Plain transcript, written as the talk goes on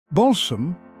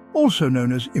Balsam, also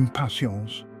known as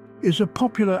Impatiens, is a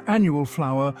popular annual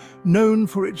flower known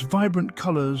for its vibrant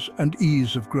colours and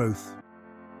ease of growth.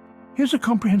 Here's a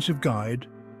comprehensive guide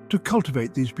to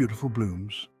cultivate these beautiful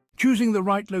blooms. Choosing the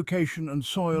right location and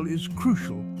soil is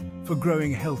crucial for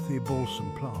growing healthy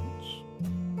balsam plants.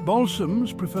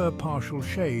 Balsams prefer partial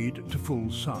shade to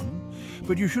full sun,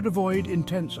 but you should avoid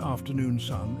intense afternoon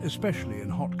sun, especially in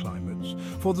hot climates.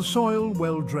 For the soil,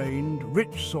 well-drained,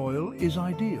 rich soil is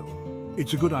ideal.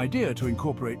 It's a good idea to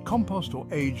incorporate compost or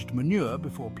aged manure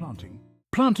before planting.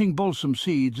 Planting balsam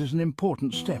seeds is an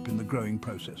important step in the growing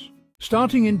process.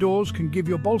 Starting indoors can give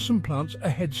your balsam plants a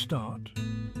head start.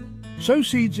 Sow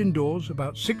seeds indoors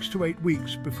about 6 to 8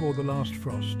 weeks before the last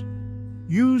frost.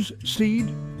 Use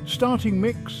seed, starting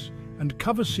mix and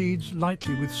cover seeds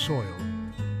lightly with soil.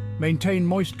 Maintain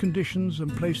moist conditions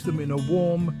and place them in a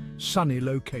warm, sunny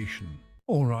location.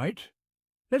 All right,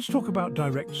 let's talk about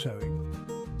direct sowing.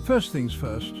 First things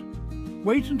first,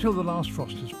 wait until the last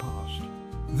frost has passed.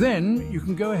 Then you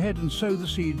can go ahead and sow the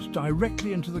seeds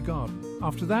directly into the garden.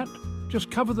 After that,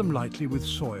 just cover them lightly with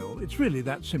soil. It's really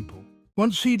that simple.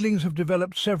 Once seedlings have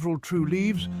developed several true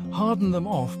leaves, harden them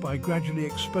off by gradually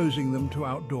exposing them to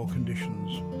outdoor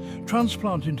conditions.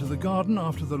 Transplant into the garden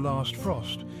after the last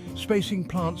frost, spacing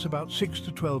plants about 6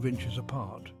 to 12 inches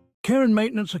apart. Care and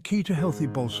maintenance are key to healthy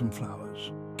balsam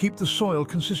flowers. Keep the soil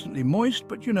consistently moist,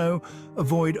 but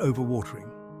avoid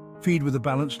overwatering. Feed with a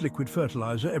balanced liquid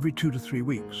fertilizer every 2 to 3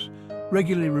 weeks.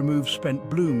 Regularly remove spent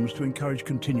blooms to encourage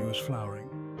continuous flowering.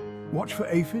 Watch for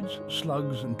aphids,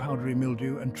 slugs and powdery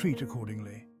mildew and treat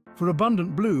accordingly. For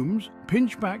abundant blooms,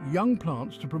 pinch back young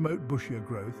plants to promote bushier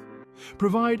growth.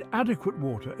 Provide adequate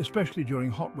water, especially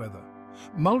during hot weather.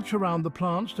 Mulch around the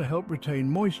plants to help retain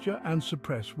moisture and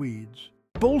suppress weeds.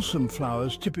 Balsam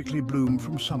flowers typically bloom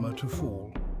from summer to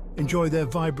fall. Enjoy their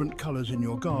vibrant colours in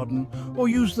your garden or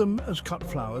use them as cut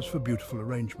flowers for beautiful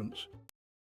arrangements.